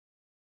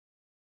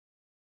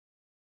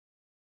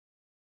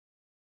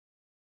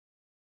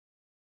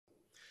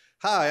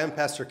Hi, I'm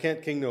Pastor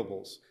Kent King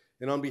Nobles,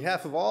 and on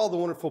behalf of all the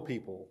wonderful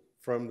people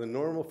from the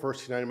Normal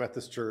First United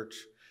Methodist Church,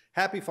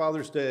 happy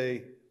Father's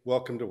Day.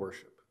 Welcome to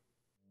worship.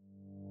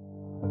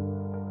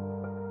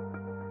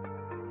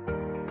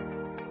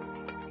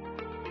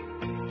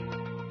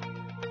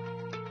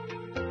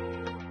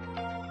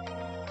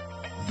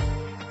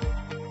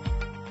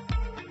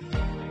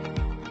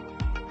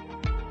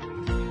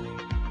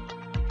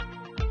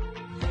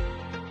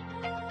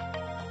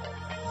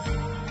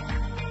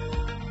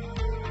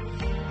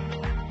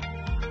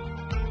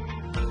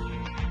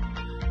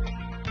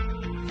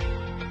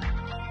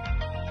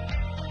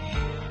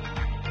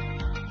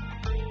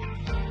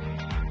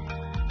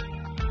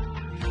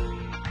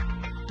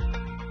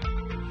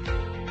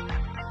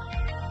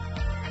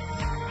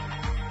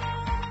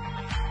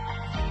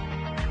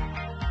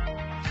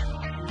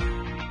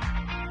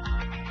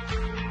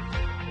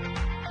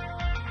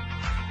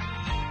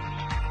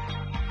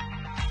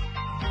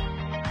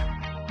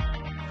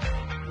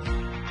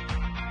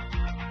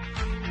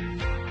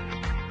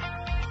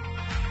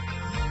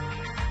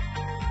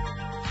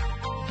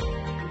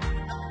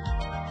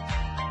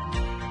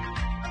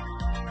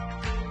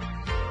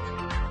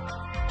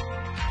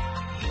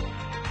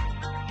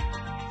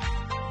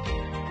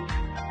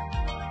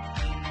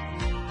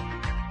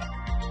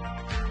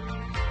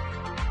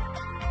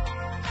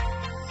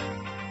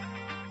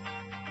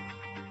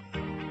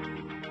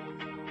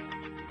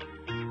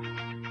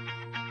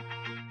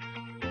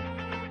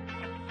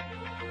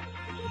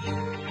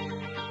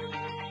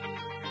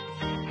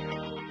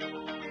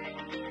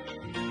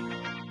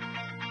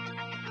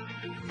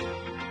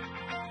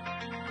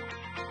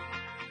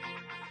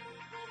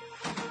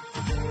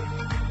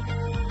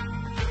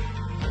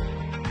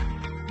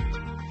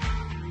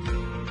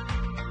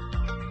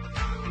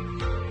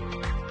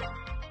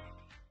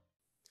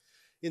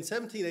 In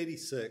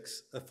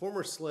 1786, a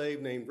former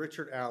slave named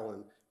Richard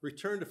Allen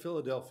returned to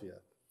Philadelphia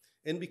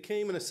and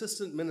became an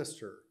assistant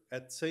minister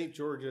at St.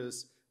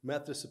 George's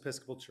Methodist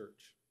Episcopal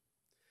Church.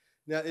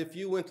 Now, if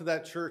you went to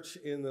that church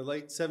in the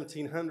late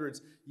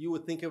 1700s, you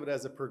would think of it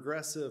as a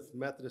progressive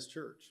Methodist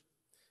church.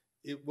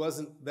 It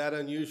wasn't that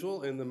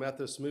unusual in the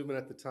Methodist movement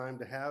at the time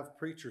to have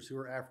preachers who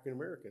were African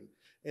American,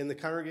 and the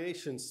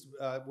congregations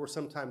were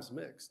sometimes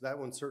mixed. That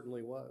one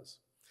certainly was.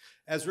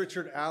 As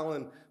Richard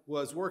Allen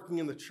was working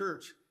in the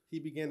church, he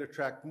began to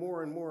attract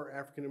more and more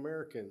African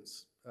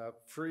Americans,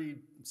 freed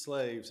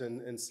slaves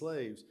and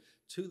slaves,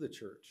 to the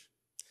church.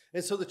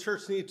 And so the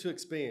church needed to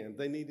expand.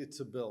 They needed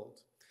to build.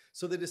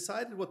 So they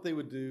decided what they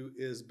would do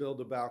is build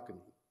a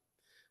balcony.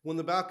 When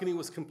the balcony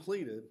was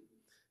completed,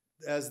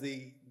 as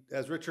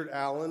Richard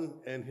Allen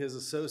and his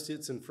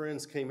associates and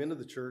friends came into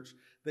the church,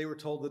 they were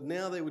told that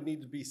now they would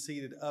need to be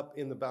seated up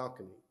in the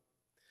balcony.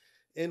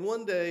 And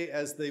one day,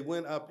 as they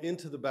went up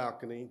into the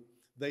balcony,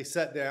 they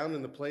sat down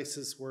in the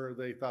places where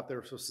they thought they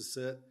were supposed to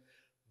sit.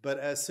 But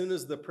as soon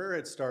as the prayer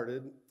had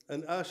started,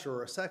 an usher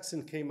or a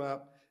sexton came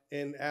up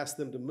and asked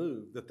them to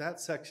move, that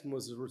section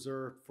was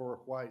reserved for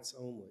whites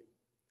only.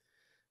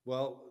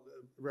 Well,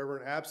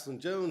 Reverend Absalom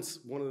Jones,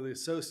 one of the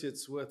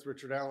associates with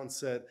Richard Allen,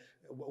 said,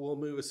 "We'll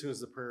move as soon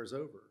as the prayer is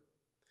over."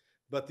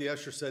 But the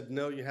usher said,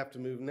 "No, you have to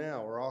move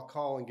now, or I'll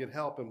call and get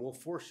help and we'll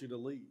force you to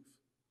leave."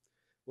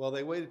 Well,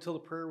 they waited till the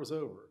prayer was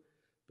over.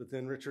 But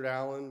then Richard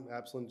Allen,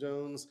 Absalom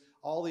Jones,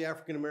 all the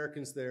African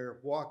Americans there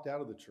walked out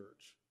of the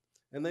church.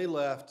 And they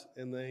left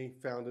and they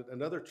founded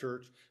another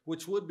church,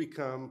 which would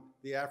become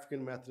the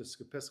African Methodist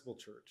Episcopal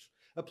Church,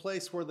 a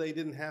place where they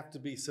didn't have to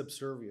be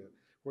subservient,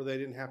 where they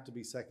didn't have to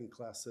be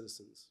second-class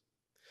citizens.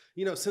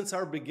 You know, since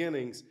our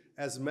beginnings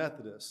as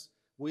Methodists,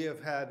 we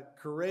have had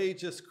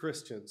courageous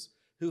Christians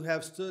who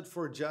have stood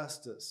for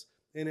justice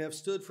and have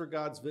stood for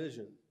God's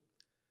vision.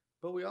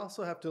 But we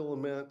also have to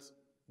lament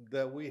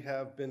that we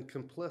have been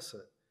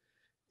complicit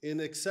in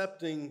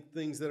accepting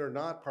things that are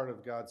not part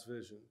of God's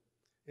vision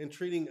and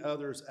treating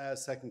others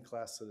as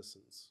second-class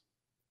citizens.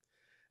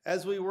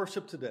 As we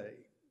worship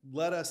today,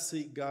 let us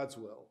seek God's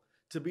will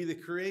to be the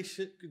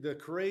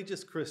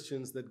courageous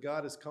Christians that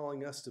God is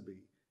calling us to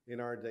be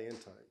in our day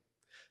and time.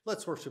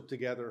 Let's worship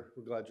together.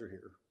 We're glad you're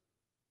here.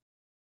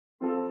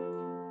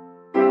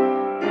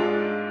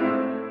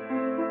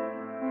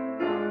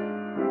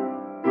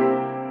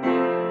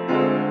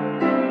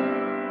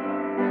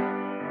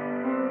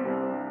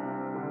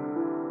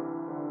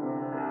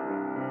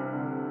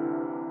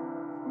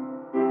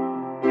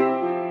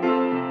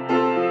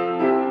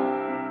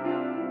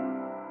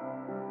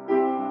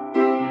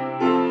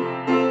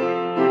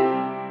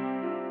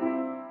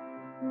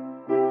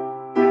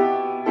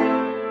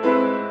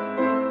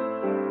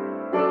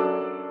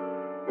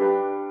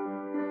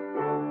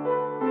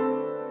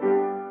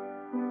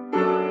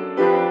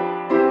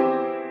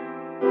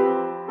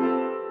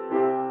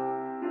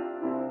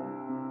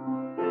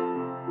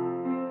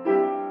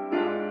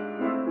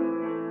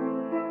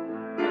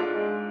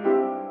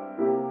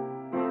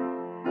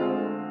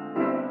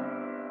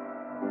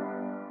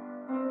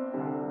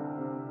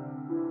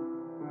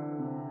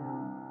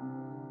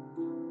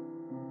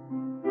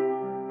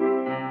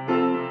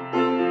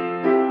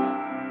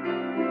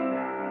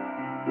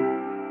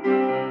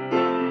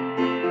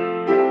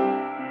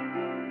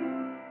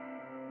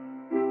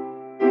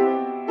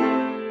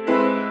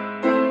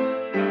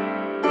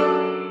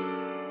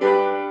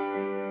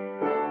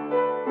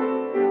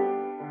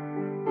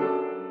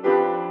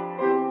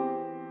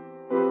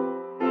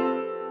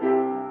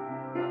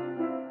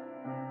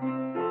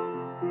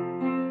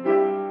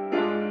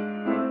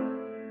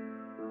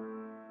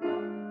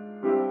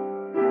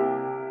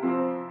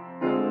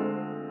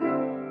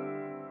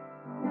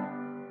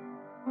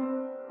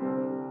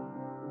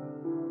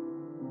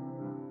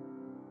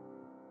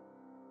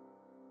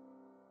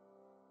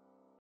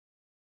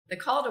 The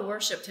call to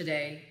worship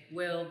today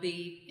will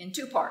be in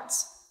two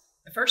parts.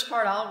 The first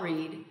part I'll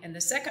read, and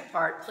the second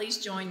part, please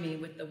join me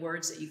with the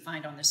words that you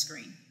find on the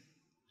screen.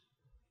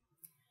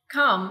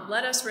 Come,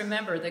 let us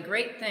remember the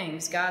great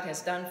things God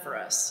has done for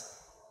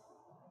us.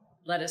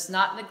 Let us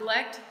not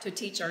neglect to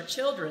teach our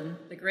children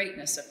the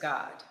greatness of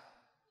God.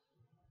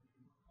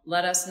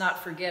 Let us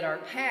not forget our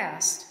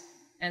past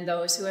and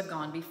those who have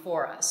gone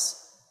before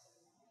us.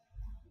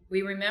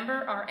 We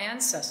remember our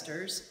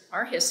ancestors,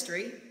 our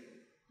history,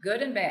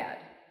 good and bad,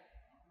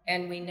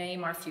 and we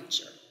name our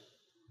future.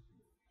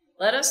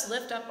 Let us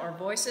lift up our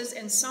voices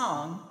in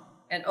song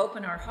and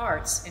open our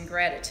hearts in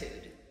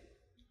gratitude.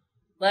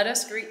 Let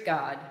us greet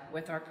God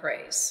with our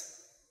praise.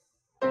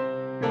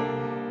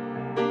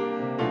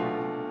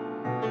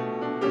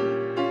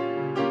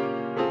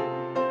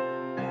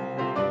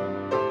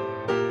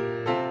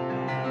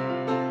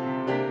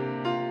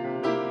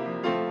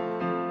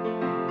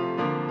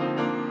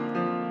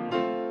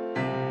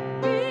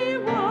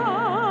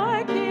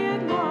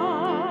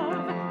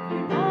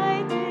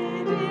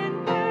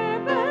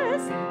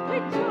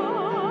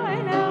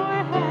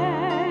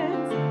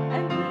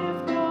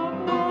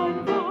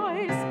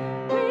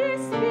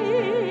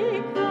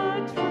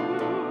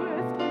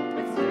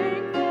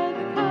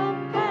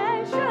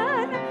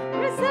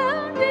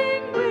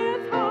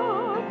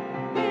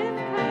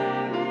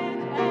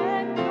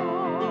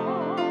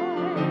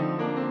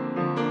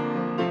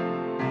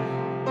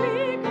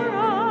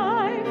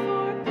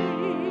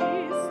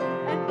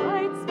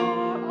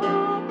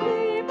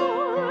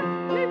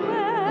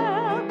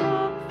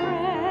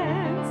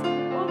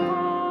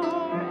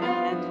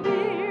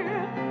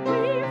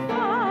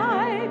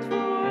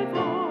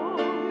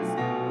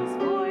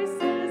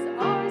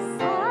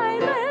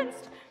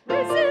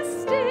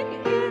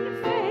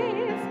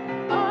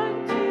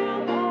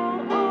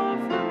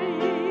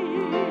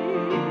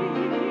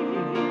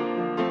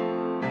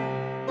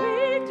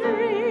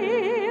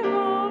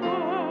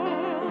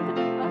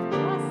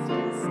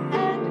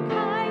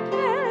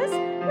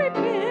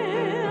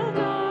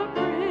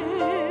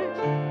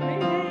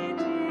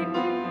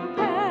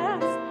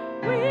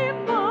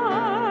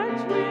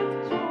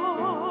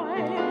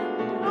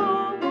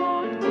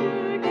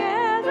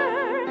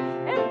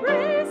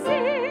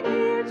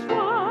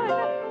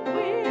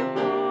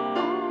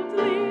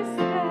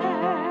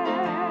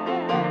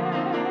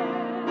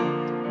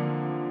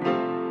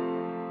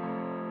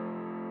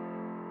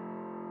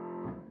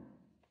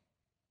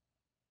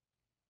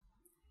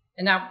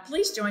 And now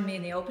please join me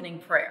in the opening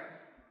prayer.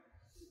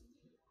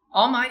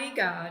 Almighty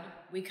God,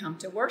 we come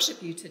to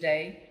worship you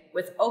today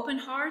with open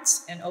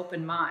hearts and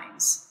open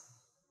minds.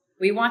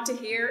 We want to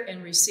hear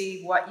and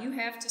receive what you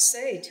have to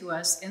say to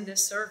us in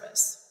this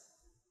service.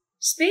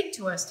 Speak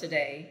to us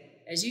today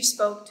as you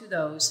spoke to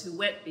those who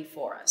went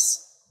before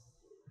us.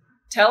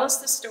 Tell us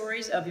the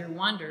stories of your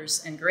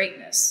wonders and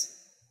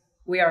greatness.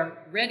 We are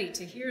ready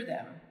to hear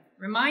them.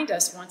 Remind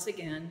us once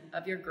again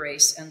of your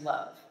grace and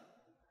love.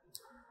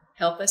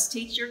 Help us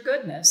teach your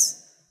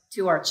goodness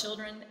to our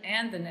children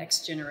and the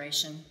next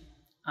generation.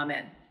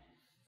 Amen.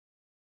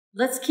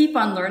 Let's keep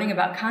on learning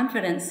about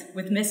confidence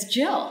with Miss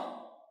Jill.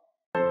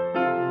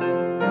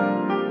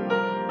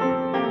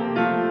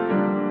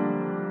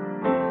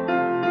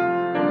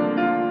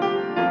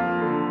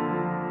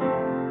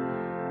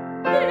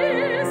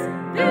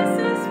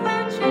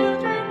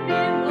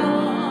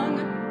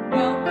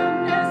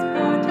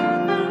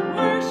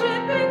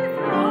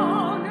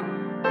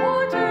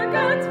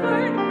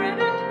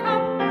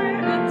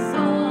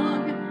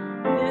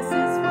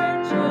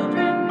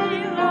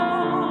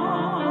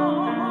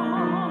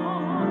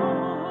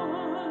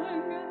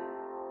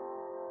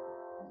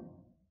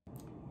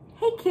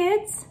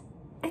 Kids,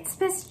 it's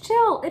Miss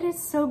Jill. It is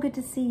so good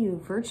to see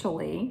you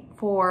virtually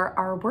for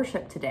our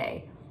worship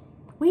today.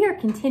 We are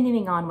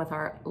continuing on with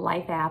our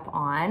Life app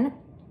on,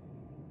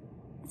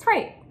 that's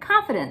right,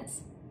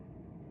 confidence.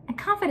 And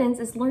confidence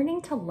is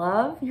learning to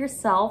love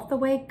yourself the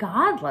way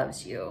God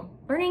loves you,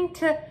 learning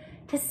to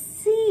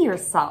see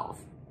yourself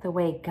the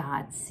way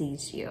God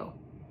sees you.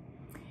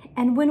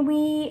 And when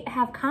we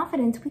have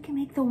confidence, we can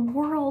make the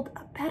world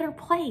a better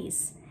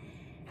place.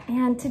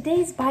 And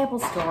today's Bible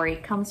story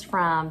comes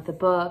from the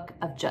book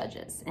of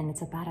Judges, and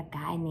it's about a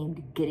guy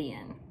named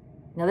Gideon.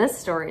 Now this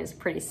story is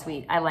pretty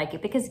sweet. I like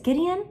it because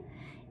Gideon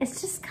is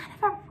just kind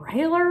of a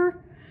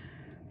regular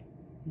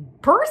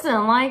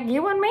person like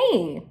you and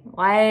me.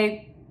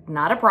 Like,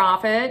 not a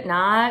prophet,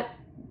 not,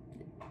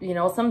 you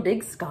know, some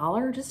big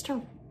scholar, just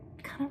a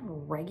kind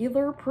of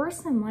regular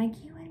person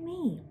like you and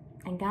me.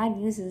 And God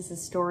uses the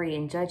story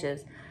in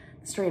Judges,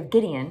 the story of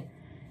Gideon,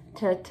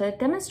 to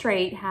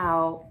demonstrate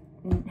how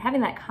having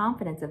that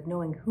confidence of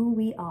knowing who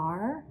we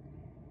are,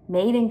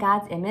 made in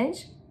God's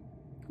image,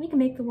 we can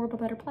make the world a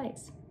better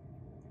place.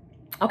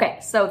 Okay,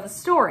 so the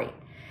story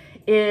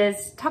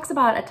talks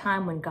about a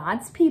time when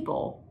God's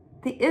people,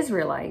 the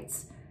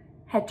Israelites,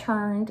 had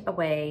turned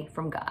away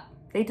from God.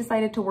 They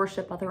decided to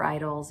worship other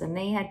idols, and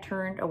they had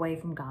turned away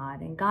from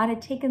God, and God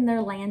had taken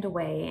their land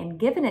away and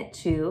given it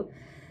to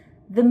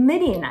the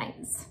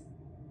Midianites.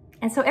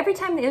 And so every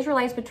time the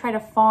Israelites would try to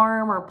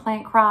farm or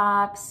plant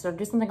crops or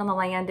do something on the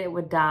land, it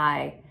would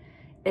die.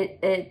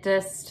 It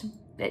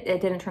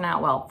didn't turn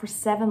out well. For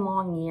 7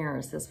 long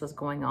years, this was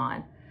going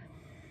on.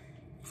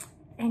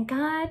 And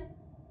God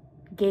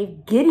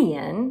gave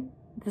Gideon,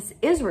 this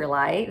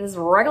Israelite, this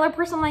regular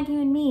person like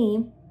you and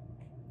me,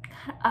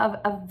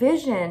 a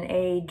vision,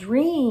 a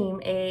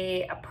dream,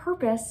 a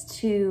purpose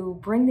to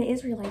bring the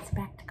Israelites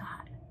back to God.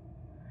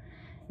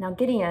 Now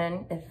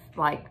Gideon, if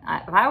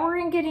I were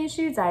in Gideon's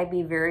shoes, I'd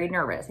be very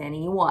nervous, and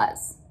he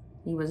was.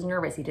 He was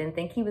nervous. He didn't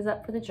think he was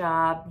up for the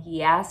job.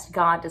 He asked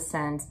God to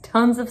send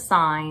tons of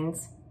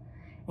signs,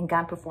 and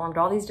God performed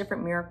all these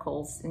different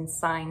miracles and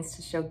signs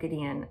to show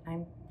Gideon,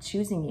 I'm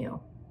choosing you.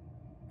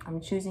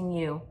 I'm choosing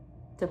you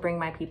to bring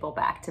my people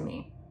back to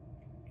me.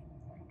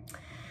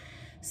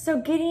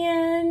 So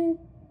Gideon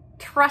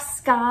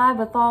trusts God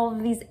with all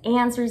of these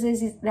answers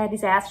that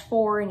he's asked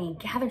for, and he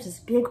gathers this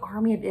big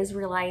army of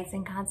Israelites,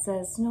 and God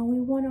says, no,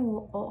 we want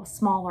a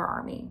smaller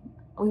army.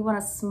 We want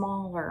a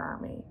smaller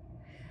army.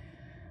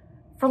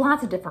 For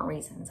lots of different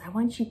reasons. I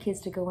want you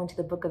kids to go into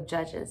the book of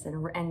Judges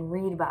and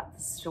read about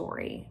the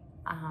story.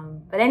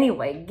 But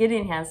anyway,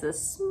 Gideon has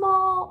this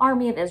small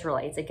army of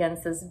Israelites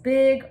against this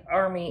big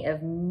army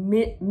of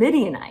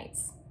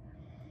Midianites.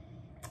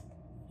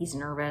 He's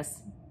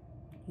nervous.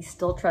 He's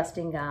still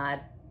trusting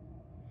God.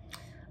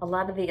 A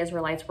lot of the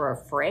Israelites were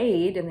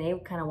afraid, and they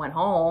kind of went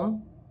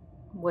home,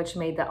 which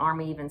made the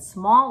army even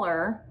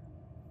smaller.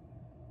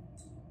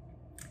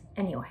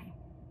 Anyway,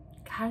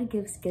 God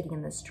gives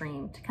Gideon this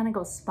dream to kind of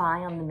go spy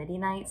on the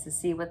Midianites to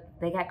see what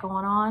they got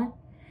going on.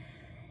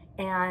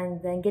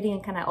 And then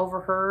Gideon kind of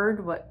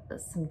overheard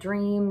some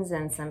dreams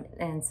and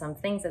some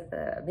things that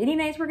the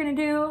Midianites were going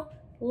to do.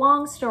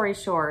 Long story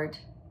short,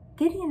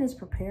 Gideon is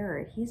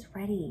prepared. He's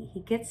ready. He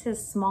gets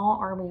his small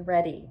army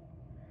ready.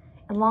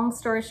 And long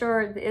story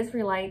short, the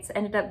Israelites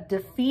ended up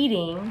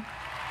defeating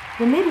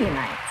the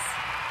Midianites.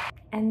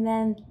 And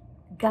then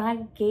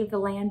God gave the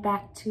land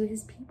back to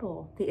his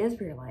people, the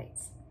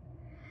Israelites.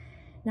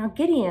 Now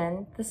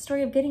Gideon, the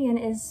story of Gideon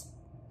is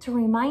to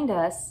remind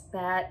us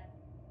that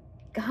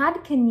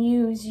God can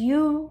use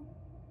you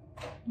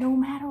no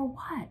matter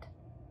what.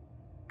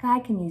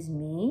 God can use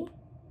me,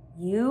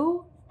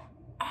 you,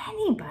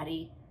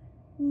 anybody,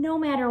 no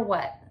matter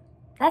what.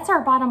 That's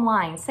our bottom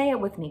line. Say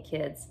it with me,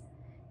 kids.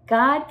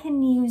 God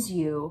can use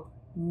you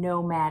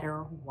no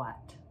matter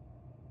what.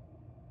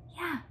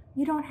 Yeah,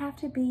 you don't have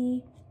to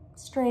be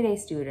straight A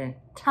student,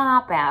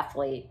 top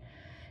athlete,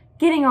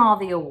 getting all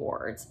the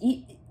awards.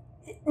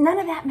 None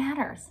of that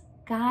matters.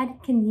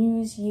 God can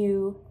use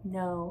you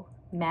no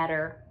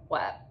matter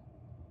what.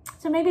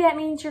 So maybe that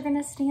means you're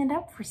going to stand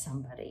up for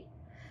somebody,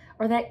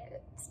 or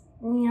that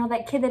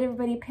kid that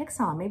everybody picks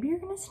on. Maybe you're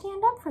going to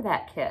stand up for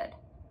that kid.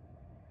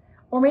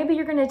 Or maybe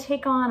you're going to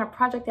take on a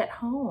project at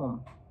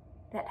home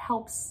that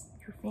helps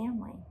your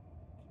family.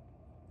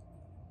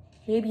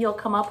 Maybe you'll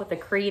come up with a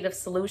creative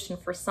solution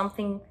for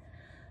something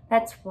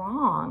that's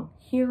wrong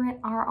here in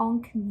our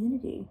own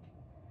community.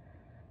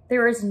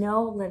 There is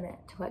no limit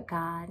to what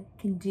God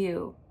can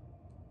do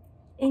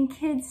in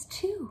kids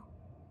too.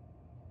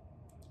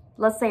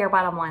 Let's say our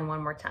bottom line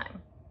one more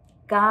time.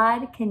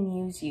 God can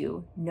use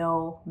you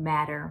no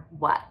matter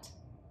what.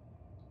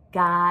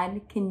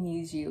 God can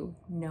use you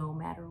no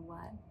matter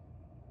what.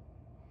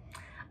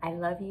 I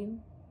love you.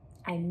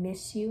 I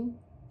miss you.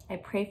 I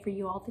pray for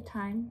you all the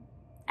time.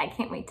 I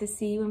can't wait to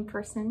see you in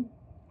person.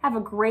 Have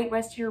a great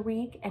rest of your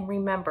week. And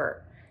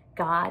remember,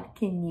 God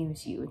can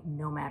use you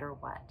no matter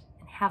what.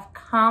 And have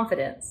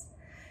confidence,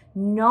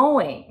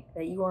 knowing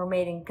that you are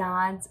made in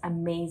God's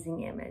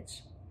amazing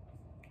image.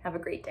 Have a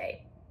great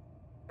day.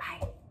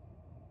 Bye.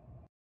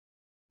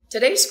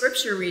 Today's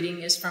scripture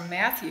reading is from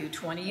Matthew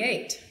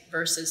 28,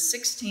 verses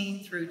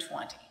 16 through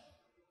 20.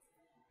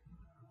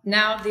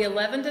 Now the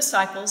 11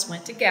 disciples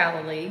went to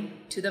Galilee,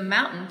 to the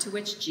mountain to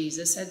which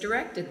Jesus had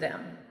directed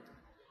them.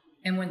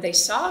 And when they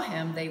saw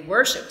him, they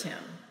worshipped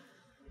him,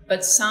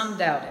 but some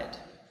doubted.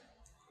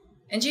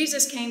 And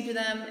Jesus came to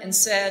them and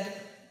said,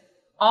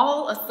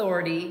 All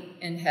authority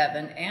in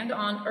heaven and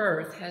on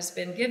earth has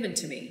been given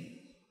to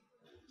me.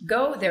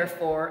 Go,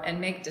 therefore,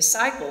 and make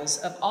disciples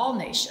of all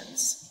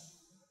nations,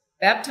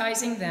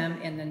 baptizing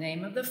them in the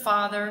name of the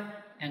Father,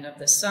 and of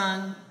the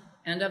Son,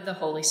 and of the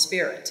Holy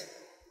Spirit,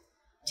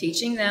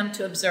 teaching them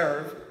to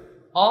observe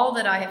all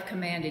that I have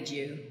commanded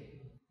you.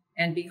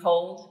 And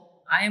behold,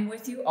 I am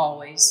with you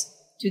always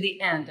to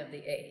the end of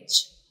the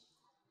age.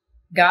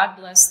 God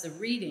bless the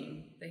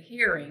reading, the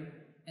hearing,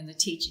 and the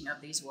teaching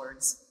of these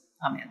words.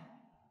 Amen.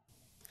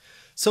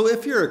 So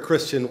if you're a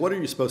Christian, what are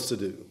you supposed to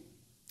do?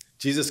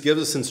 Jesus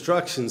gives us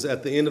instructions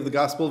at the end of the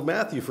Gospel of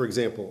Matthew, for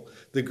example,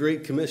 the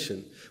Great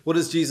Commission. What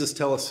does Jesus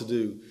tell us to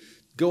do?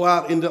 Go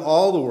out into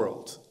all the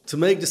world, to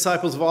make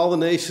disciples of all the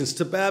nations,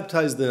 to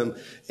baptize them,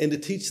 and to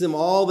teach them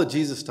all that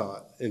Jesus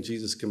taught and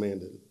Jesus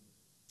commanded.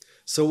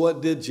 So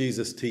what did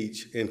Jesus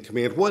teach and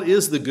command? What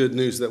is the good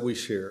news that we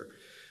share?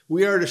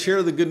 We are to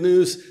share the good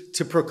news,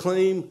 to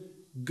proclaim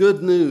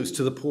good news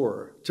to the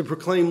poor, to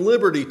proclaim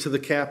liberty to the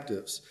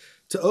captives,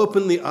 to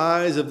open the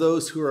eyes of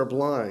those who are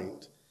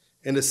blind,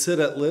 and to set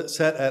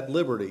at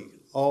liberty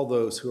all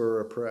those who are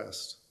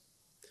oppressed.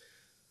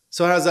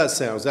 So how does that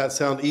sound? Does that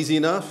sound easy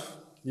enough?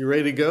 You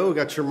ready to go?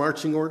 Got your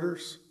marching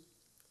orders?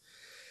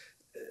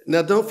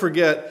 Now, don't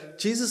forget,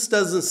 Jesus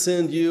doesn't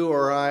send you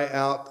or I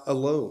out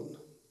alone.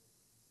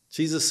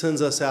 Jesus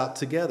sends us out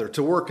together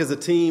to work as a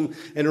team.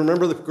 And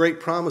remember the great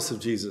promise of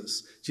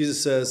Jesus.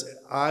 Jesus says,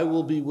 I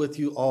will be with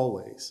you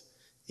always,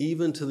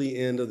 even to the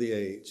end of the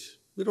age.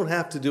 We don't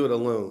have to do it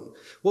alone.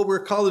 What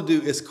we're called to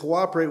do is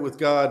cooperate with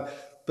God,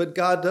 but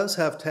God does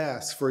have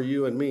tasks for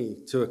you and me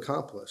to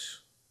accomplish.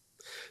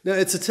 Now,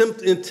 it's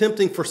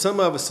tempting for some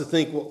of us to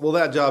think, well,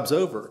 that job's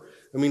over.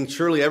 I mean,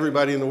 surely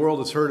everybody in the world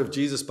has heard of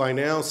Jesus by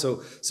now,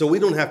 so we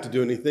don't have to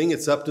do anything.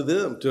 It's up to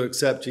them to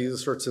accept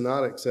Jesus or to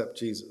not accept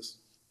Jesus.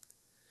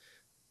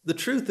 The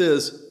truth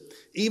is,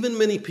 even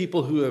many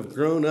people who have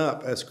grown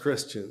up as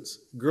Christians,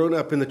 grown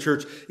up in the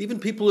church, even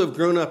people who have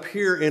grown up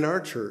here in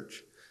our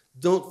church,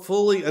 don't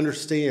fully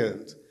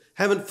understand,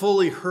 haven't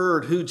fully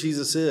heard who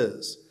Jesus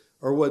is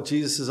or what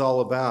Jesus is all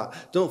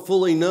about, don't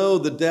fully know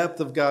the depth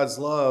of God's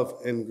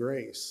love and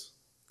grace.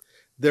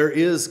 There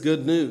is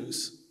good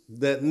news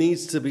that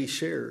needs to be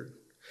shared.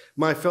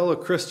 My fellow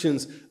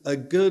Christians, a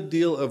good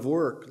deal of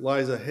work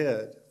lies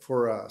ahead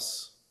for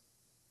us.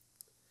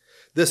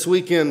 This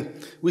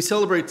weekend, we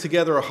celebrate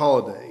together a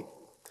holiday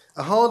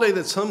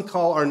that some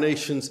call our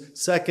nation's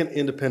second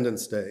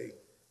Independence Day,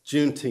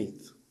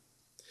 Juneteenth.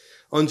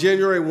 On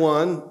January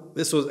 1,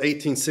 this was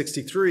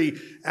 1863,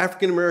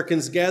 African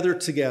Americans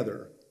gathered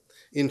together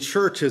in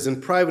churches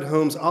and private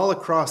homes all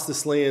across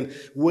this land,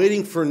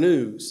 waiting for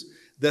news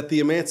that the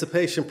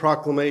Emancipation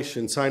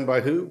Proclamation, signed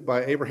by who?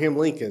 By Abraham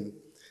Lincoln,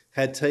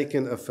 had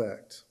taken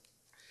effect.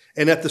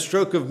 And at the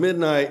stroke of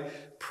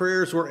midnight,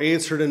 prayers were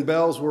answered and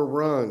bells were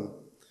rung,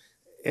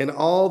 and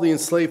all the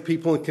enslaved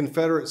people in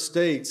Confederate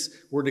states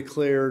were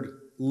declared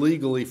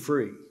legally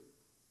free.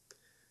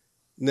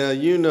 Now,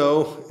 you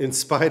know, in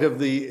spite of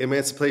the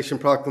Emancipation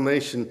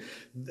Proclamation,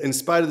 in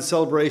spite of the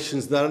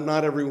celebrations, that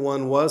not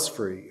everyone was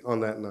free on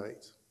that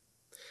night.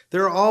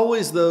 There are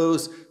always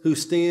those who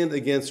stand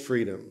against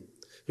freedom,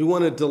 who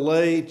want to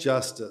delay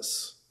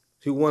justice,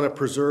 who want to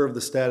preserve the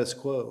status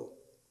quo.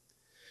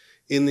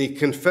 In the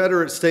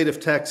Confederate state of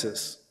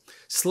Texas,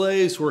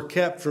 slaves were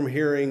kept from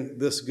hearing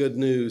this good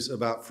news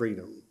about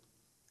freedom.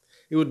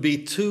 It would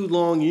be 2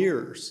 long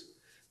years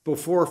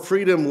before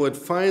freedom would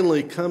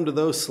finally come to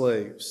those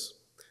slaves.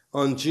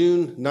 On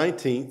June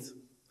 19th,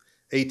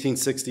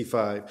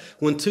 1865,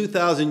 when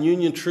 2,000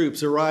 Union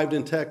troops arrived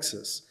in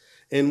Texas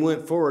and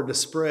went forward to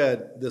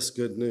spread this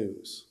good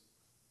news.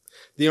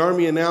 The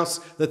Army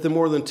announced that the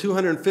more than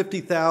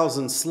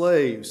 250,000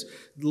 slaves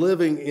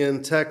living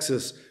in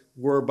Texas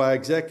were by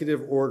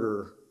executive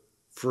order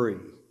free.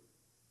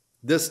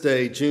 This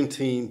day,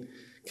 Juneteenth,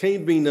 came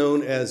to be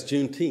known as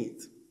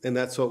Juneteenth, and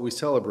that's what we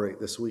celebrate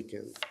this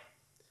weekend.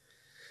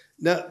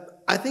 Now,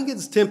 I think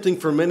it's tempting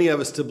for many of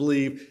us to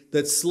believe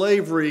that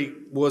slavery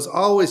was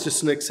always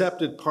just an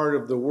accepted part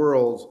of the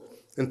world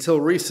until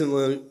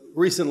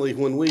recently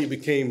when we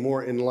became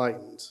more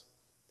enlightened.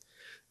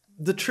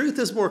 The truth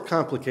is more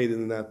complicated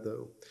than that,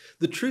 though.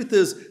 The truth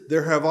is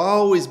there have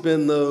always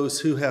been those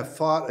who have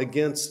fought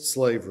against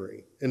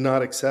slavery and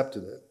not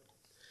accepted it.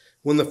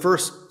 When the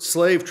first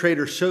slave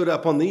traders showed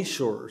up on these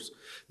shores,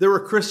 there were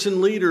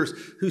Christian leaders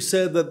who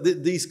said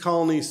that these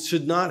colonies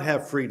should not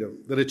have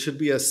freedom, that it should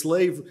be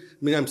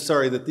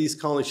that these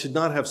colonies should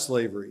not have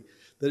slavery,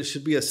 that it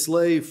should be a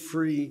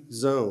slave-free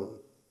zone.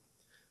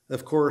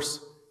 Of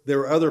course, there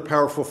were other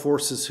powerful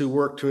forces who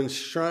worked to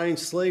enshrine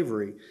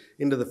slavery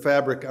into the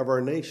fabric of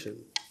our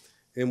nation,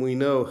 and we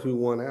know who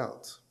won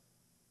out.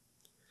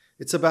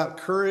 It's about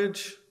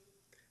courage,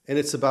 and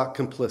it's about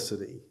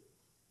complicity.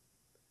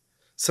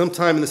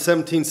 Sometime in the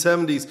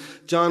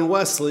 1770s, John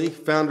Wesley,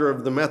 founder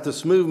of the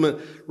Methodist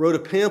movement, wrote a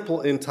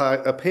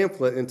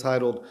pamphlet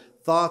entitled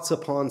Thoughts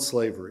Upon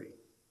Slavery.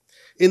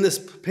 In this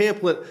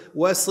pamphlet,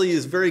 Wesley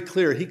is very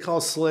clear. He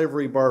calls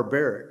slavery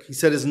barbaric. He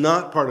said it's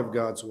not part of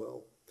God's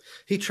will.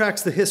 He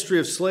tracks the history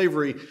of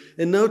slavery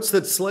and notes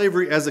that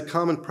slavery as a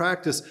common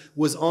practice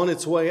was on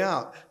its way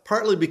out,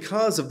 partly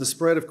because of the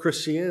spread of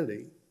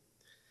Christianity.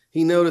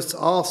 He noticed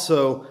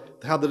also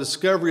how the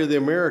discovery of the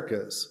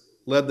Americas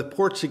led the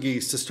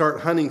Portuguese to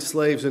start hunting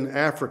slaves in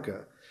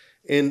Africa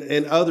and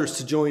others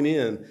to join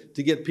in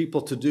to get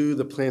people to do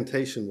the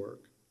plantation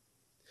work.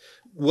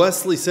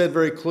 Wesley said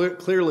very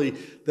clearly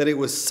that it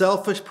was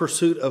selfish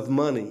pursuit of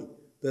money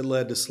that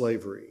led to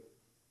slavery.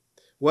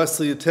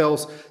 Wesley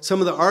tells some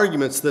of the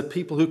arguments that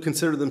people who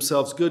consider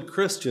themselves good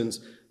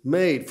Christians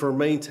made for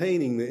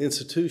maintaining the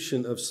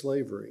institution of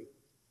slavery.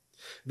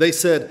 They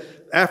said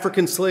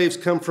African slaves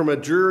come from a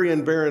dreary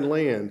and barren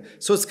land,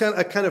 so it's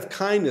a kind of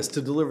kindness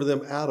to deliver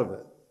them out of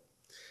it.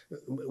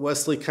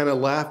 Wesley kind of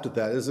laughed at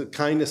that. Is it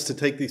kindness to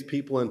take these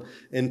people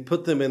and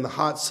put them in the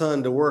hot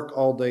sun to work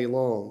all day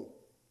long?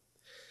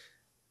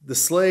 The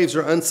slaves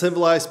are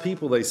uncivilized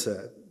people, they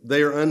said.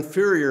 They are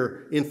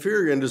inferior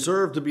and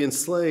deserve to be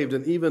enslaved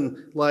and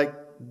even like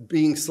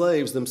being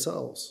slaves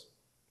themselves.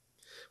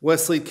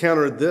 Wesley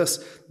countered this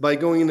by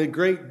going into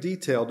great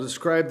detail to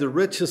describe the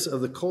richness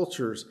of the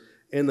cultures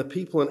and the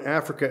people in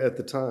Africa at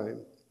the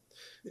time.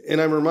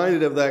 And I'm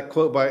reminded of that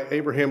quote by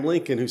Abraham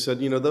Lincoln, who said,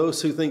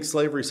 those who think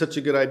slavery is such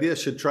a good idea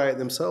should try it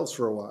themselves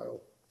for a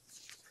while.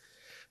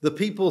 The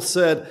people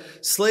said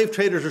slave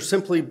traders are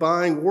simply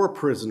buying war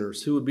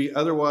prisoners who would be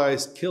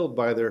otherwise killed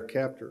by their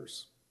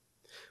captors.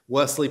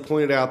 Wesley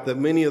pointed out that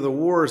many of the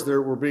wars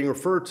that were being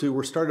referred to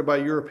were started by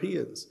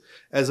Europeans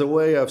as a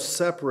way of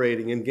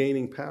separating and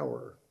gaining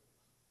power.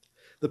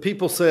 The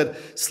people said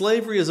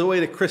slavery is a way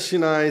to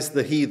Christianize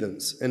the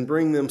heathens and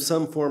bring them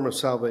some form of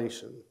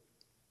salvation.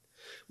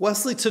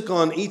 Wesley took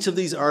on each of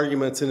these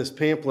arguments in his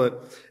pamphlet,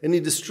 and he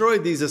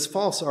destroyed these as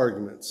false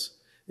arguments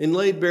and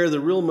laid bare the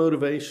real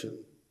motivation,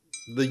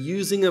 the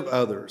using of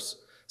others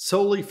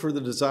solely for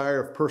the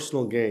desire of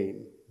personal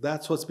gain.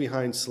 That's what's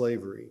behind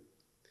slavery.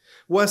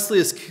 Wesley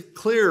is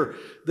clear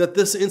that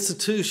this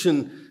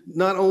institution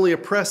not only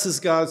oppresses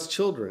God's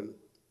children,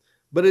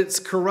 but it's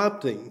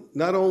corrupting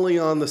not only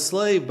on the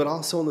slave, but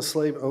also on the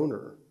slave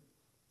owner.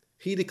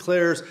 He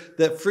declares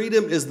that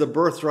freedom is the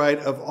birthright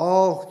of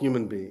all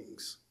human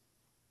beings.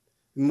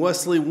 And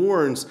Wesley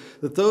warns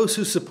that those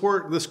who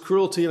support this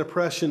cruelty and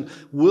oppression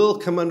will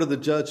come under the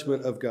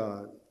judgment of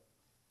God.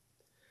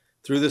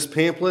 Through this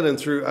pamphlet and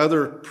through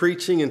other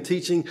preaching and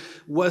teaching,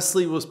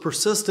 Wesley was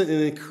persistent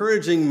in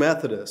encouraging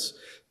Methodists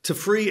to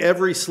free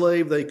every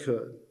slave they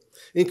could,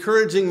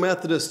 encouraging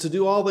Methodists to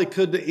do all they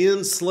could to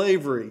end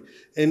slavery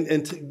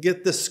and to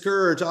get the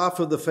scourge off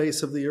of the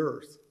face of the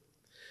earth.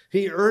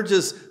 He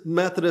urges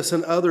Methodists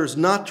and others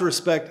not to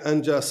respect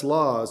unjust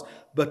laws,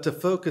 but to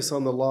focus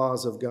on the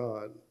laws of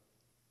God.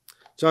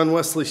 John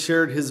Wesley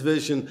shared his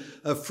vision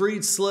of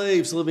freed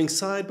slaves living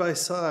side by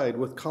side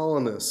with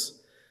colonists,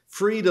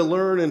 free to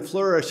learn and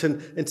flourish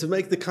and to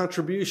make the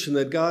contribution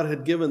that God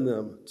had given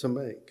them to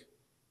make.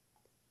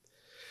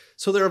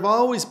 So there have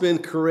always been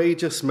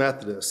courageous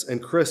Methodists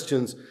and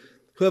Christians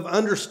who have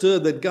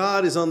understood that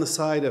God is on the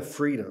side of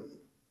freedom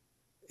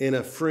and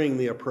of freeing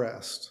the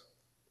oppressed.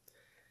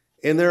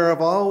 And there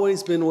have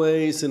always been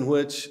ways in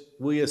which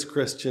we as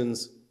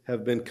Christians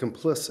have been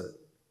complicit,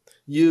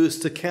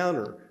 used to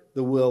counter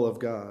the will of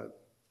God.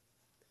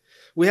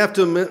 We have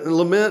to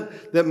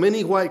lament that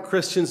many white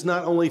Christians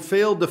not only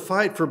failed to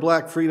fight for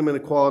black freedom and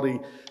equality,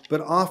 but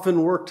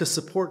often worked to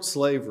support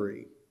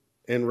slavery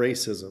and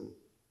racism.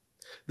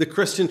 The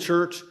Christian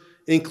church,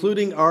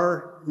 including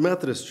our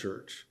Methodist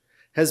church,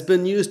 has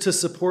been used to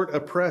support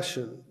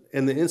oppression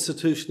and the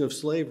institution of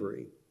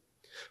slavery.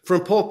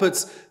 From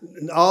pulpits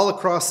all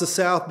across the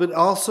South, but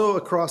also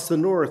across the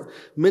North,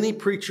 many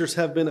preachers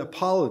have been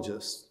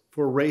apologists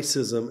for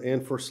racism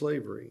and for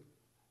slavery.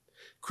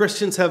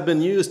 Christians have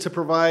been used to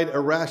provide a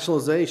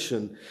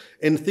rationalization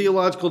and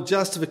theological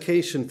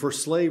justification for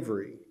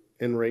slavery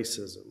and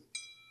racism.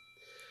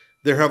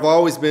 There have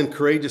always been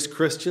courageous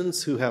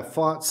Christians who have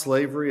fought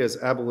slavery as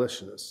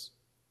abolitionists.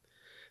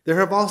 There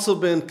have also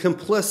been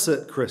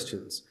complicit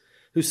Christians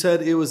who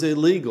said it was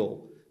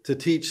illegal to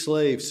teach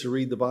slaves to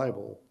read the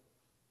Bible.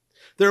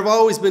 There have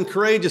always been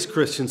courageous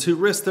Christians who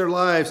risked their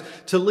lives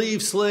to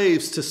leave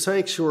slaves to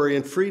sanctuary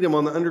and freedom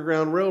on the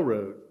Underground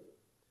Railroad.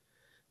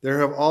 There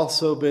have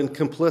also been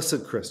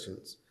complicit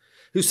Christians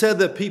who said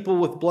that people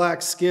with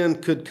black skin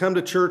could come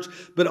to church,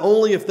 but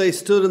only if they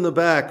stood in the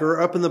back or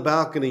up in the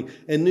balcony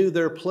and knew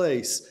their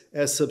place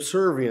as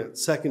subservient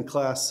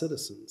second-class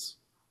citizens.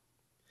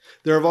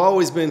 There have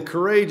always been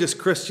courageous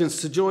Christians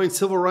to join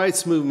civil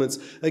rights movements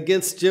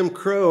against Jim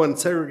Crow and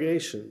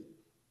segregation.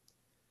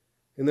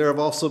 And there have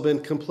also been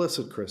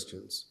complicit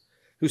Christians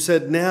who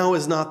said, now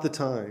is not the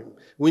time.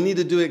 We need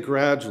to do it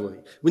gradually.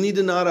 We need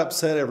to not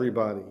upset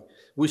everybody.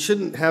 We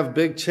shouldn't have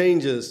big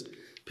changes.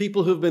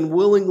 People who've been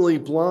willingly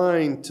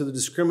blind to the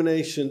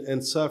discrimination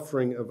and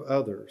suffering of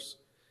others,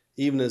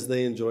 even as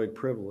they enjoyed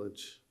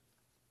privilege.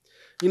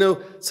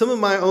 Some of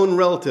my own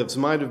relatives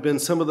might have been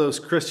some of those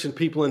Christian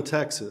people in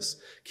Texas,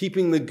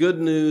 keeping the good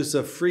news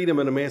of freedom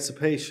and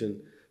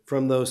emancipation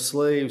from those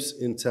slaves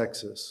in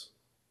Texas.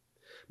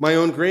 My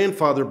own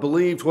grandfather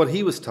believed what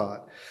he was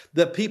taught,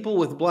 that people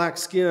with black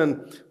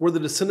skin were the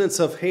descendants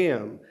of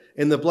Ham,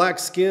 and the black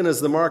skin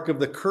is the mark of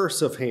the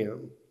curse of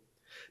Ham.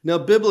 Now,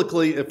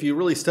 biblically, if you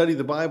really study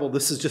the Bible,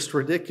 this is just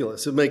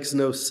ridiculous. It makes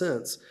no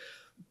sense.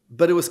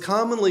 But it was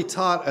commonly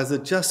taught as a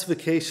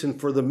justification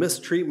for the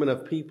mistreatment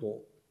of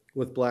people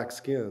with black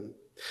skin.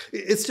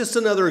 It's just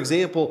another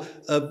example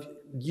of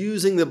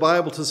using the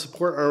Bible to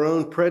support our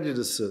own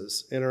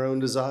prejudices and our own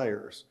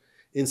desires,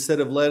 instead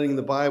of letting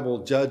the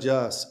Bible judge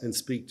us and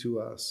speak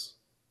to us.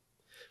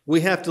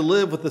 We have to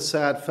live with the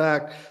sad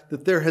fact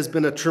that there has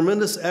been a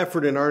tremendous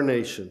effort in our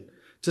nation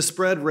to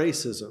spread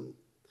racism.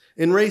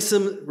 And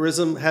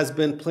racism has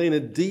been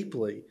planted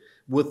deeply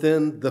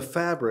within the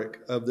fabric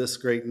of this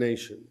great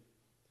nation.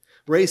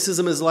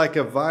 Racism is like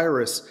a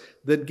virus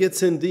that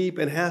gets in deep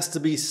and has to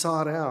be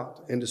sought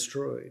out and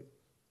destroyed.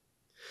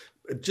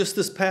 Just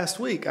this past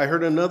week, I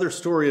heard another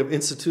story of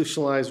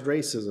institutionalized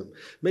racism.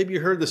 Maybe you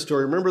heard the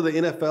story. Remember the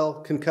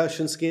NFL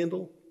concussion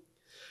scandal?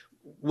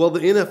 Well, the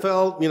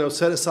NFL,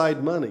 set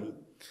aside money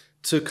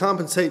to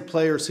compensate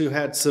players who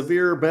had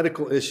severe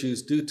medical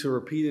issues due to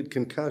repeated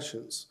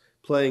concussions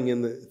playing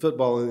in the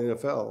football in the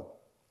NFL.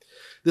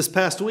 This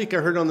past week, I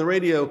heard on the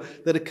radio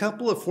that a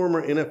couple of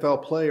former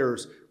NFL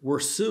players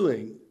were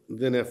suing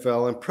the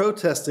NFL and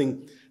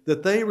protesting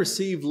that they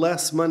received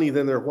less money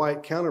than their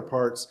white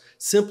counterparts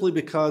simply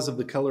because of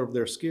the color of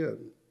their skin.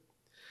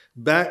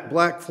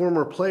 Black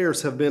former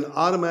players have been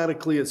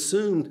automatically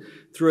assumed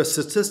through a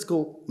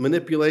statistical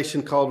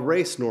manipulation called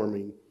race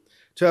norming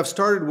to have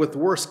started with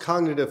worse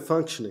cognitive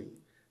functioning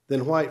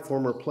than white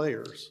former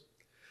players.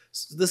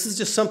 This is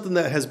just something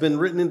that has been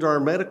written into our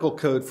medical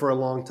code for a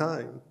long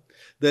time.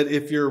 That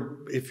if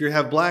you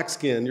have black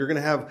skin, you're going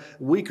to have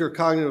weaker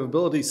cognitive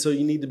abilities, so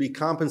you need to be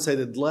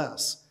compensated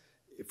less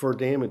for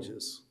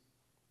damages.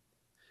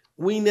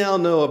 We now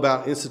know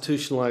about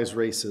institutionalized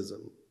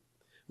racism.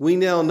 We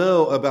now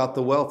know about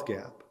the wealth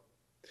gap.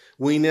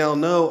 We now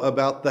know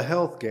about the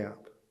health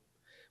gap.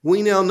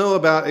 We now know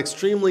about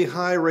extremely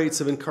high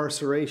rates of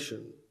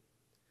incarceration.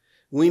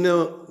 We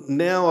know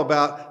now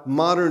about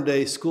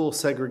modern-day school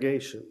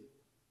segregation.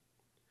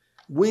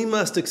 We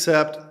must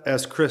accept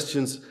as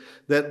Christians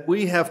that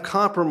we have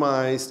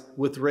compromised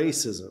with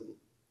racism.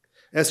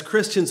 As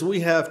Christians, we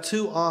have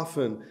too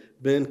often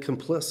been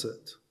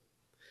complicit.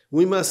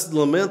 We must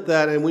lament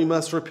that and we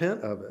must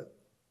repent of it.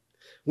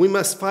 We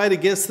must fight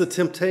against the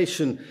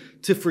temptation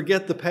to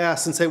forget the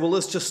past and say, well,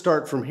 let's just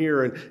start from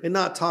here and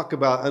not talk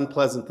about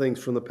unpleasant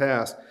things from the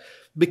past,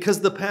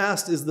 because the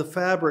past is the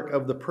fabric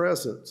of the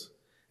present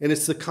and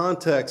it's the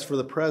context for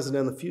the present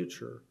and the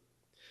future.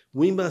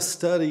 We must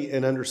study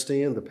and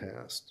understand the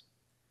past.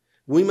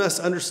 We must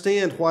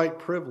understand white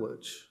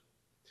privilege.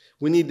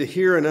 We need to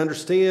hear and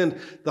understand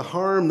the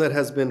harm that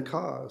has been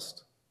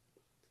caused.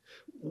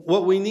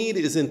 What we need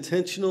is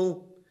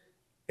intentional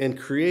and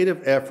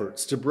creative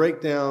efforts to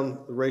break down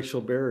the racial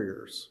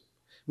barriers.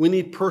 We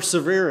need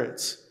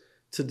perseverance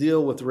to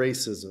deal with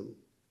racism.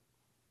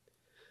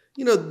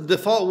 You know, the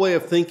default way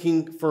of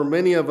thinking for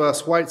many of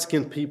us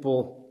white-skinned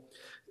people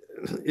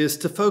is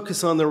to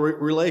focus on the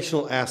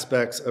relational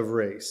aspects of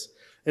race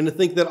and to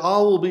think that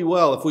all will be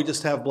well if we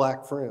just have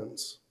black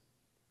friends.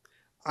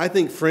 I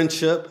think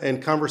friendship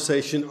and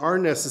conversation are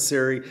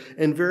necessary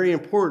and very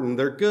important.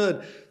 They're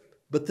good,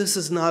 but this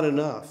is not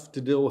enough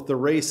to deal with the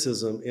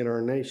racism in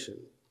our nation.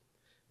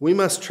 We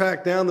must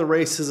track down the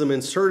racism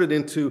inserted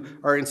into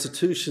our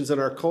institutions and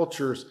our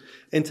cultures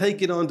and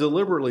take it on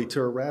deliberately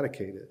to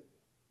eradicate it.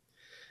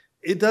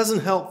 It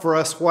doesn't help for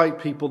us white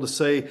people to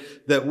say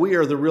that we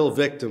are the real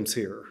victims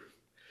here,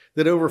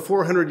 that over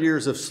 400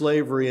 years of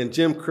slavery and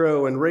Jim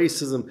Crow and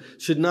racism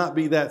should not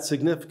be that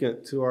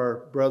significant to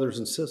our brothers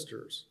and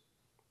sisters.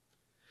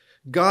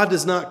 God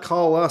does not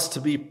call us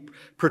to be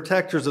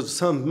protectors of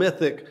some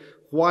mythic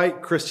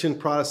white Christian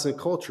Protestant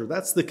culture.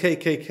 That's the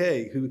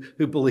KKK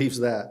who believes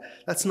that.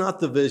 That's not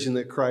the vision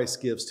that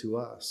Christ gives to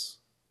us.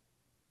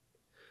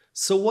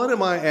 So what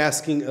am I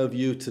asking of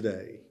you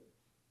today?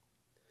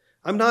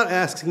 I'm not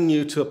asking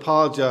you to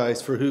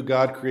apologize for who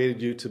God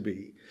created you to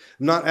be.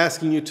 I'm not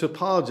asking you to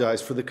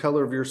apologize for the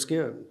color of your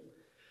skin.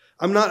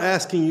 I'm not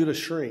asking you to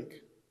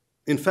shrink.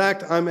 In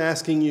fact, I'm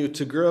asking you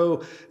to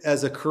grow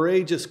as a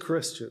courageous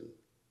Christian.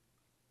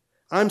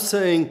 I'm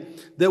saying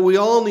that we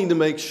all need to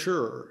make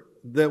sure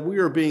that we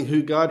are being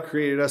who God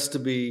created us to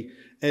be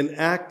and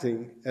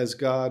acting as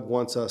God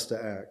wants us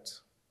to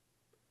act.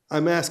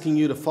 I'm asking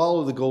you to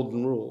follow the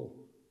golden rule.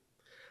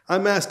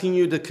 I'm asking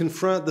you to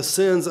confront the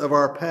sins of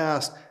our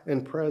past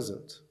and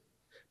present,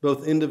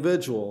 both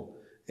individual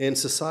and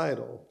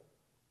societal.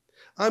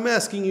 I'm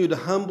asking you to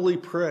humbly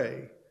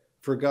pray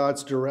for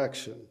God's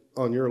direction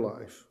on your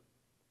life.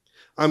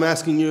 I'm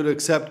asking you to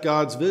accept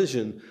God's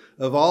vision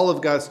of all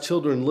of God's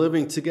children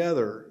living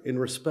together in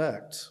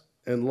respect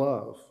and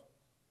love.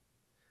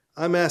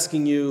 I'm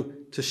asking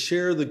you to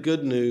share the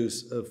good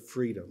news of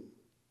freedom.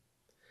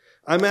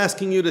 I'm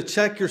asking you to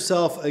check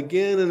yourself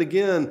again and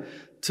again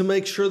to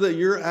make sure that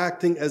you're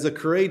acting as a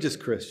courageous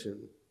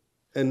Christian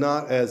and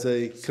not as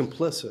a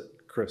complicit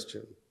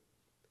Christian.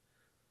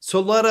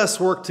 So let us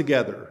work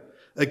together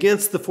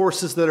against the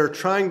forces that are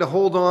trying to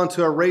hold on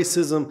to our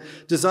racism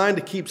designed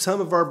to keep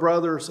some of our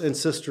brothers and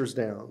sisters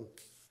down.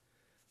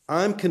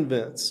 I'm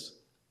convinced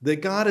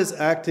that God is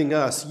acting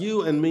us,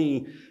 you and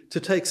me, to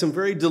take some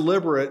very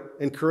deliberate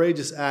and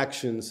courageous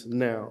actions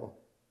now.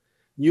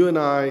 You and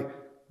I,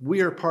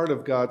 we are part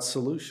of God's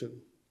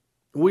solution.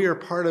 We are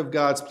part of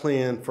God's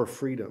plan for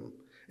freedom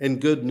and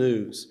good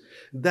news.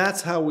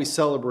 That's how we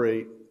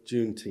celebrate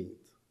Juneteenth.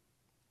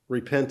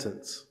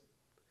 Repentance,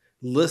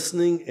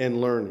 listening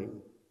and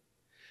learning,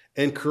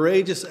 and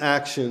courageous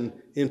action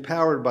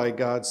empowered by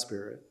God's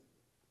Spirit.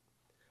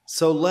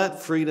 So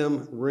let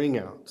freedom ring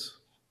out.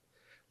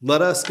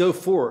 Let us go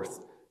forth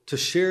to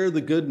share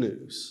the good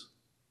news,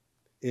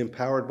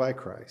 empowered by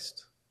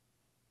Christ.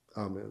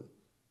 Amen.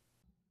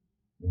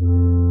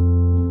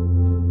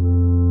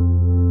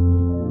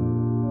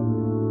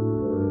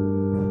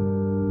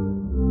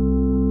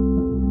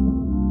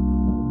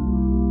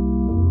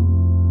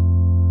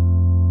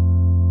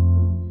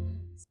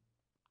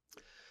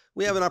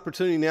 We have an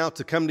opportunity now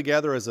to come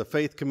together as a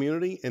faith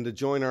community and to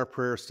join our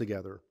prayers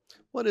together.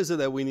 What is it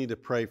that we need to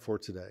pray for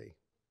today?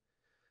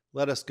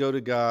 Let us go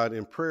to God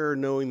in prayer,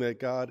 knowing that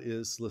God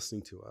is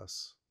listening to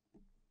us.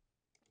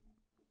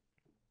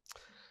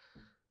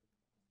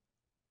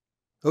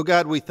 Oh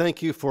God, we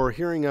thank you for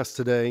hearing us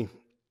today.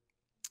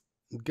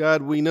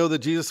 God, we know that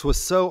Jesus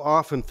was so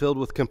often filled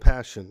with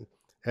compassion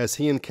as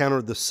he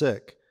encountered the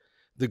sick,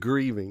 the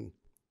grieving,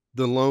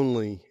 the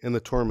lonely, and the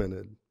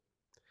tormented.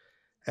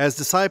 As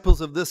disciples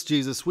of this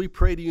Jesus, we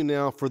pray to you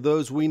now for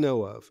those we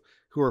know of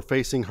who are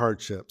facing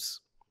hardships,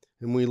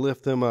 and we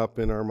lift them up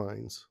in our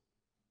minds.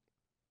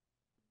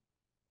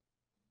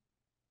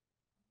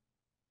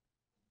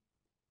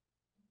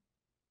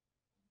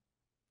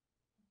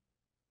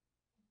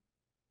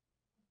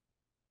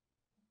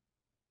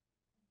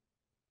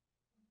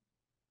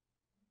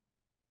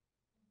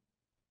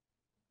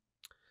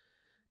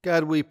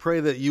 God, we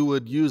pray that you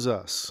would use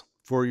us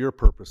for your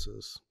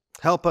purposes.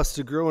 Help us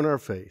to grow in our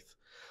faith.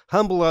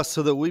 Humble us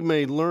so that we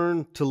may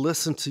learn to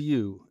listen to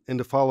you and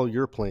to follow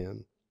your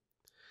plan.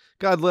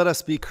 God, let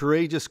us be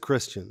courageous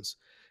Christians,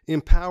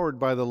 empowered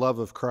by the love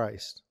of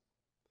Christ.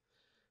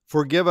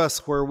 Forgive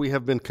us where we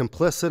have been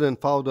complicit and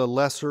followed a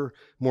lesser,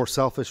 more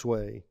selfish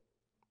way.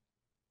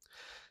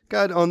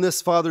 God, on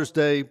this Father's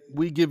Day,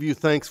 we give you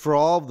thanks for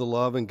all of the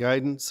love and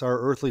guidance our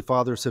earthly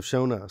fathers have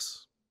shown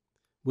us.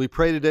 We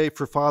pray today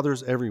for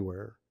fathers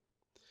everywhere.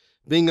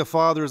 Being a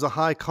father is a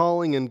high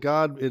calling, and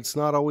God, it's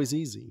not always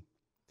easy.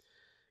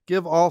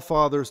 Give all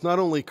fathers not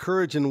only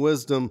courage and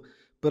wisdom,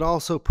 but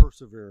also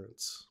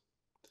perseverance.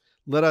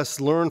 Let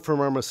us learn from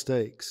our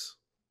mistakes.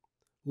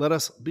 Let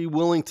us be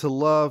willing to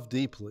love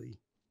deeply.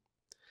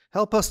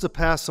 Help us to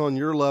pass on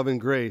your love and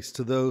grace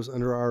to those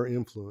under our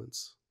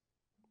influence.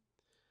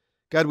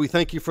 God, we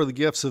thank you for the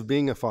gifts of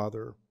being a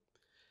father.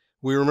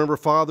 We remember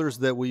fathers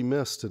that we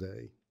miss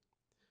today.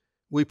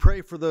 We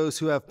pray for those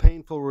who have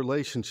painful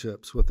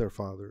relationships with their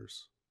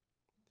fathers.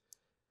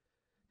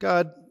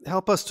 God,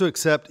 help us to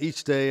accept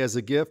each day as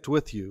a gift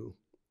with you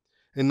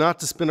and not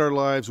to spend our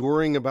lives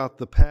worrying about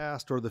the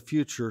past or the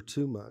future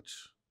too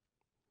much.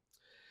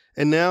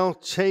 And now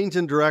change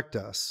and direct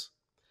us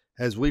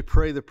as we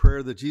pray the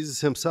prayer that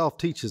Jesus himself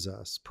teaches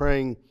us,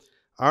 praying,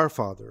 Our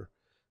Father,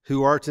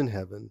 who art in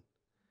heaven,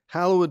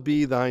 hallowed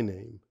be thy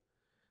name.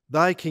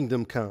 Thy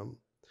kingdom come.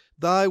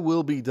 Thy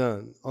will be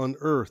done on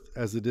earth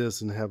as it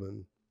is in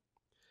heaven.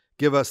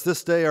 Give us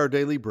this day our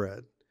daily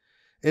bread,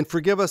 and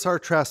forgive us our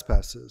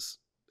trespasses,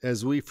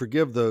 as we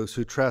forgive those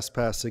who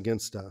trespass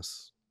against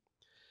us.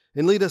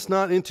 And lead us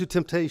not into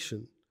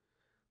temptation,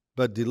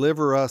 but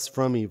deliver us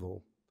from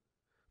evil.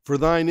 For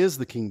thine is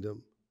the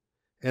kingdom,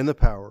 and the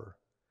power,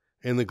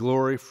 and the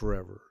glory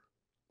forever.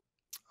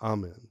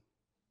 Amen.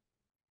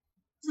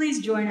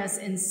 Please join us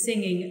in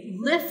singing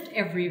Lift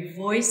Every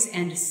Voice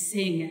and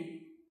Sing.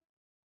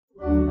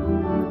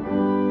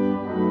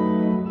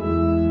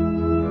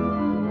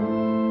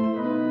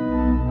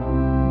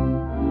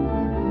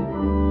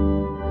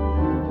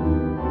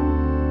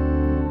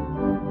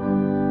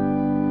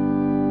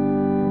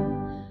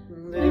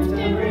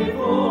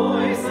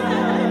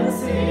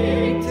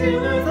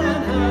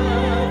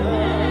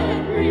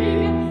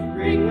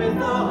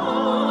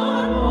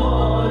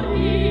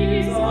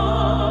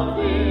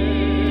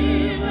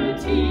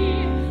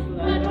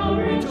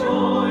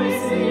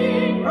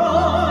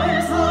 Rise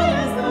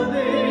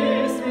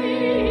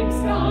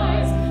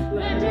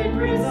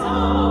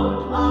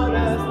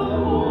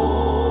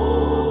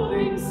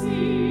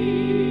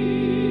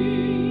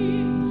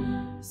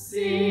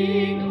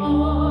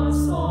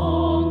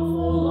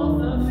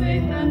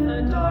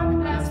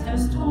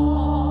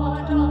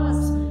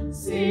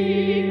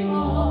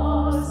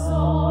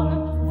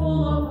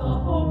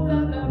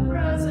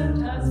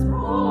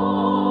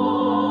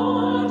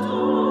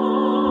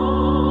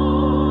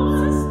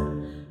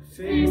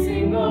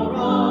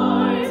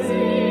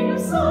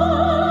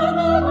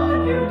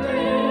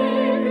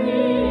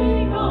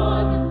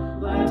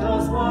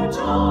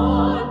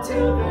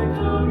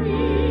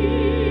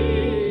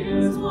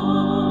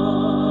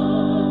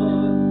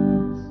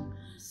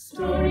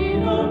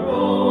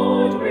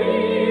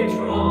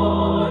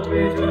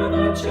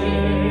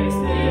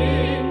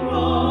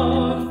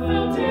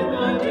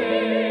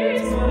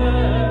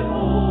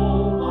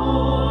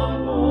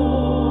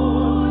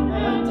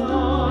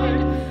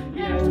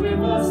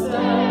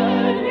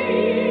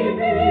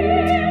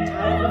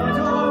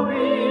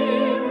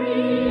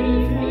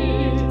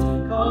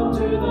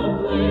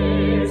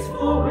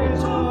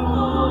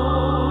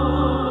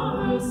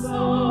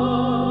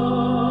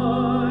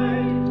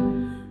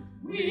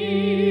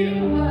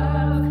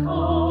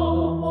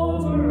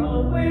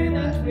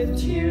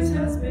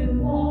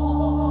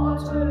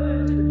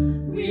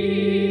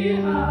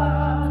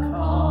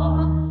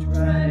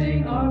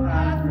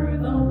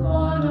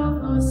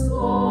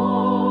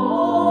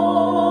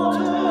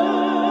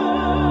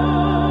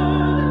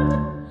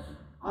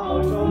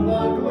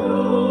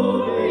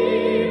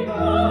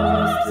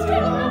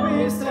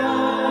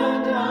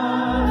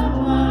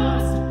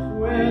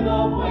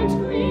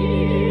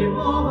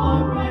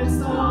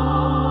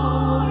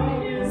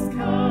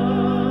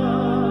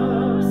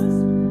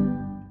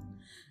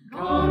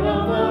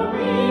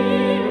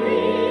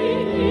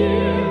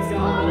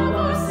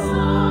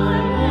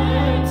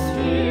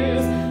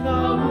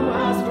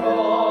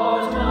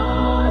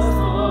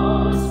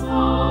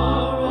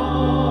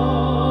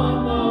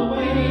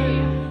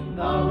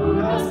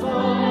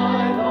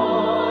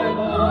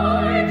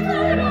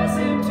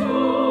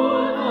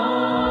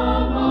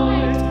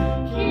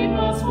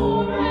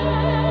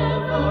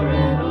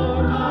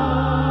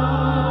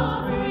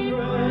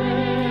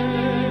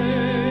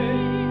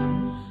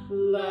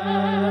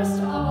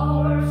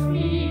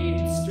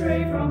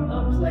from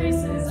the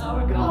places,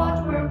 our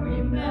God, where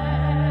we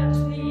met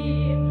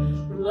thee.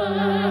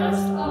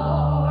 Blessed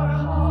our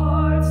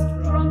hearts,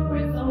 drunk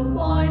with the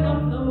wine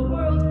of the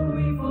world,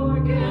 we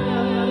forget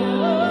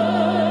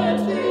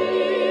thee.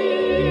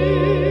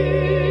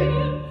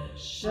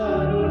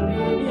 Shadowed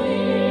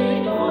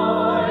beneath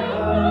thy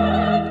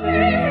hand,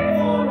 we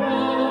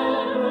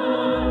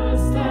forever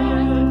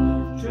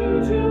stand, true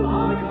to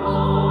our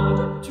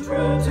God,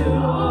 true to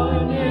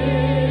our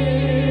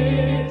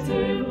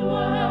native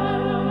land.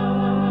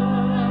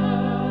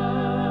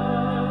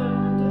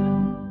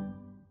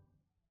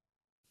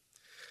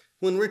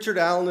 When Richard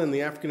Allen and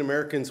the African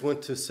Americans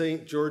went to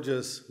St.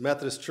 George's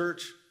Methodist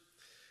Church,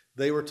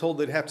 they were told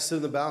they'd have to sit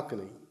in the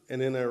balcony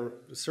and in a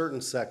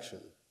certain section.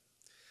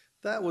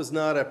 That was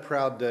not a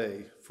proud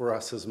day for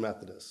us as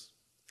Methodists.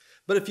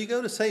 But if you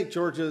go to St.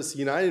 George's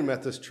United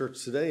Methodist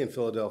Church today in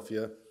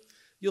Philadelphia,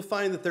 you'll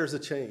find that there's a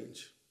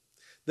change.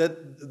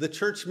 That the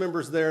church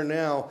members there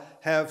now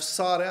have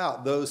sought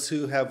out those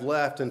who have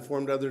left and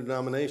formed other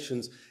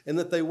denominations, and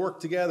that they work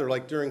together,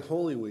 like during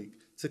Holy Week,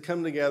 to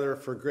come together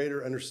for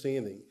greater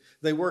understanding.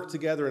 They work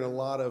together in a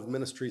lot of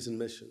ministries and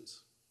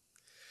missions.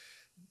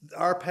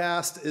 Our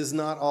past is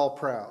not all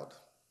proud,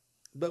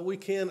 but we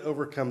can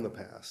overcome the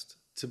past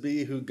to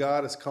be who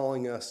God is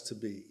calling us to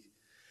be.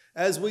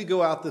 As we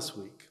go out this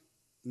week,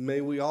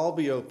 may we all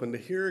be open to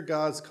hear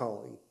God's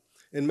calling,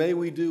 and may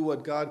we do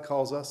what God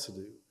calls us to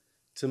do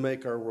to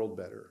make our world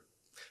better.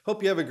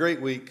 Hope you have a great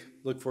week.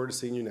 Look forward to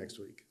seeing you next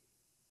week.